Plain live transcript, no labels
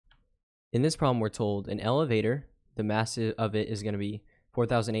In this problem, we're told an elevator, the mass of it is going to be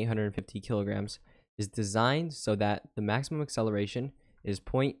 4,850 kilograms, is designed so that the maximum acceleration is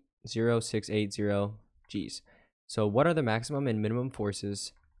 0.0680 Gs. So what are the maximum and minimum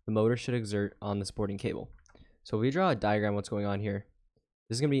forces the motor should exert on the supporting cable? So if we draw a diagram, what's going on here?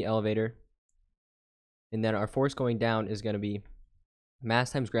 This is going to be elevator, and then our force going down is going to be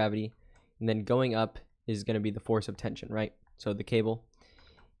mass times gravity, and then going up is going to be the force of tension, right? So the cable.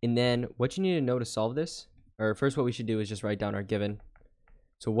 And then what you need to know to solve this, or first what we should do is just write down our given.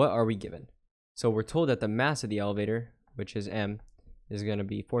 So what are we given? So we're told that the mass of the elevator, which is M, is going to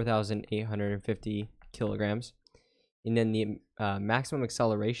be 4,850 kilograms. And then the maximum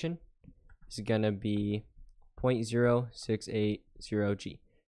acceleration is going to be 0.0680 G.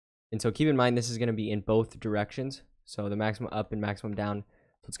 And so keep in mind this is going to be in both directions. So the maximum up and maximum down.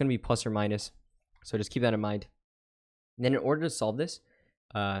 So it's going to be plus or minus. So just keep that in mind. And then in order to solve this,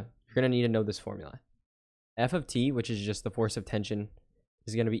 you're going to need to know this formula. F of t, which is just the force of tension,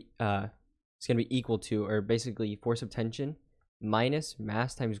 is going to be equal to, or basically force of tension minus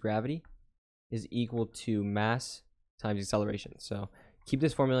mass times gravity is equal to mass times acceleration. So keep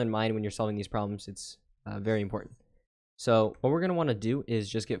this formula in mind when you're solving these problems. It's very important. So what we're going to want to do is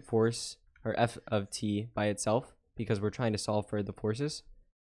just get force, or F of t by itself, because we're trying to solve for the forces.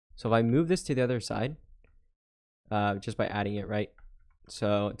 So if I move this to the other side, just by adding it, right?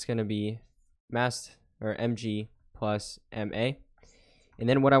 So it's going to be mass, or mg plus ma. And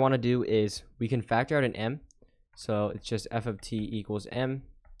then what I want to do is we can factor out an m. So it's just F of t equals m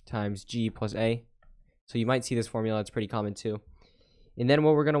times g plus a. So you might see this formula. It's pretty common too. And then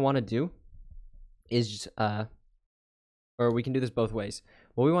what we're going to want to do is just, or we can do this both ways.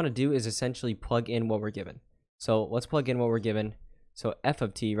 What we want to do is essentially plug in what we're given. So let's plug in what we're given. So F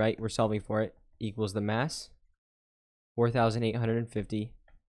of t, right, we're solving for it, equals the mass, 4,850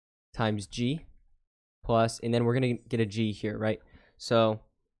 times g plus, and then we're going to get a g here, right? So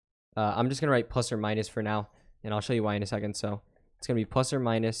I'm just going to write plus or minus for now, and I'll show you why in a second. So it's going to be plus or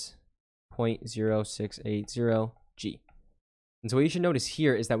minus 0.0680 g. And so what you should notice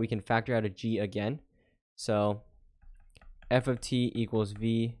here is that we can factor out a g again. So F of t equals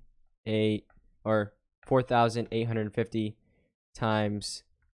V8, or 4,850 times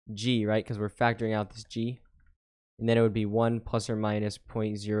g, right? Because we're factoring out this g. And then it would be 1 plus or minus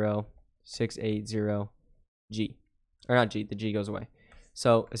 0.0680 g. Or not g, the g goes away.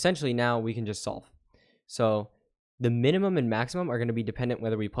 So essentially now we can just solve. So the minimum and maximum are going to be dependent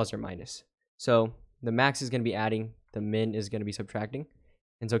whether we plus or minus. So the max is going to be adding, the min is going to be subtracting.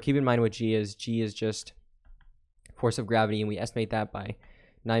 And so keep in mind what g is. G is just force of gravity, and we estimate that by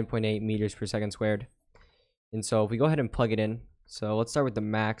 9.8 meters per second squared. And so if we go ahead and plug it in, so let's start with the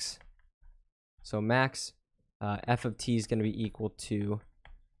max. So max, F of t is going to be equal to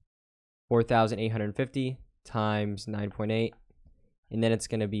 4,850 times 9.8. And then it's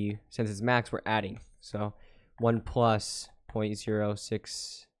going to be, since it's max, we're adding. So 1 plus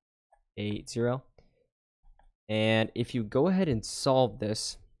 0.0680. And if you go ahead and solve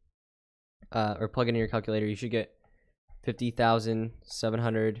this, or plug it in your calculator, you should get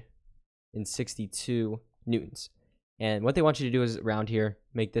 50,762 newtons. And what they want you to do is round here,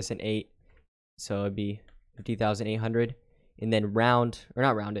 make this an 8. So it'd be 50,800. And then round, or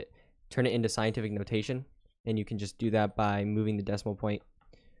not round it, turn it into scientific notation. And you can just do that by moving the decimal point.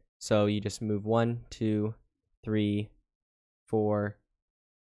 So you just move 1, 2, 3, 4.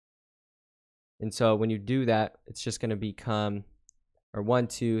 And so when you do that, it's just going to become, or 1,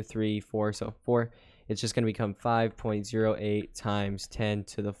 2, 3, 4. So 4, it's just going to become 5.08 times 10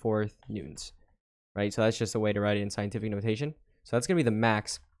 to the 4th newtons, right? So that's just a way to write it in scientific notation. So that's going to be the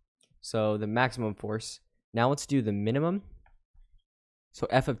max. So the maximum force. Now let's do the minimum. So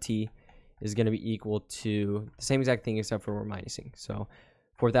F of t is going to be equal to the same exact thing except for we're minusing. So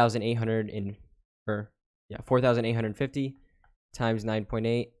 4,850 times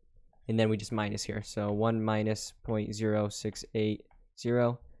 9.8, and then we just minus here. So 1 minus 0.0680.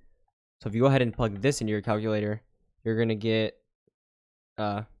 So if you go ahead and plug this into your calculator, you're going to get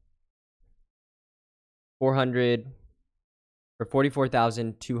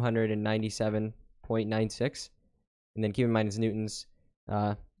 44,297.96. And then keep in mind it's newtons.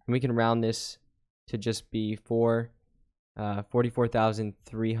 And we can round this to just be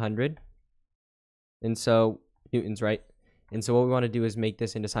 44,300. And so newtons, right? And so what we want to do is make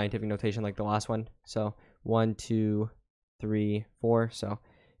this into scientific notation like the last one. So 1, 2, 3, 4. So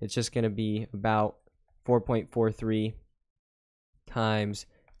it's just going to be about 4.43 times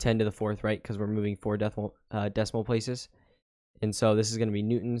 10 to the 4th, right? Because we're moving 4 decimal places. And so this is going to be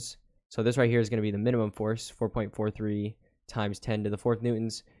newtons. So this right here is going to be the minimum force, 4.43 times 10 to the 4th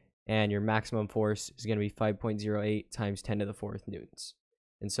newtons. and your maximum force is going to be 5.08 times 10 to the 4th newtons.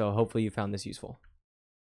 And so hopefully you found this useful.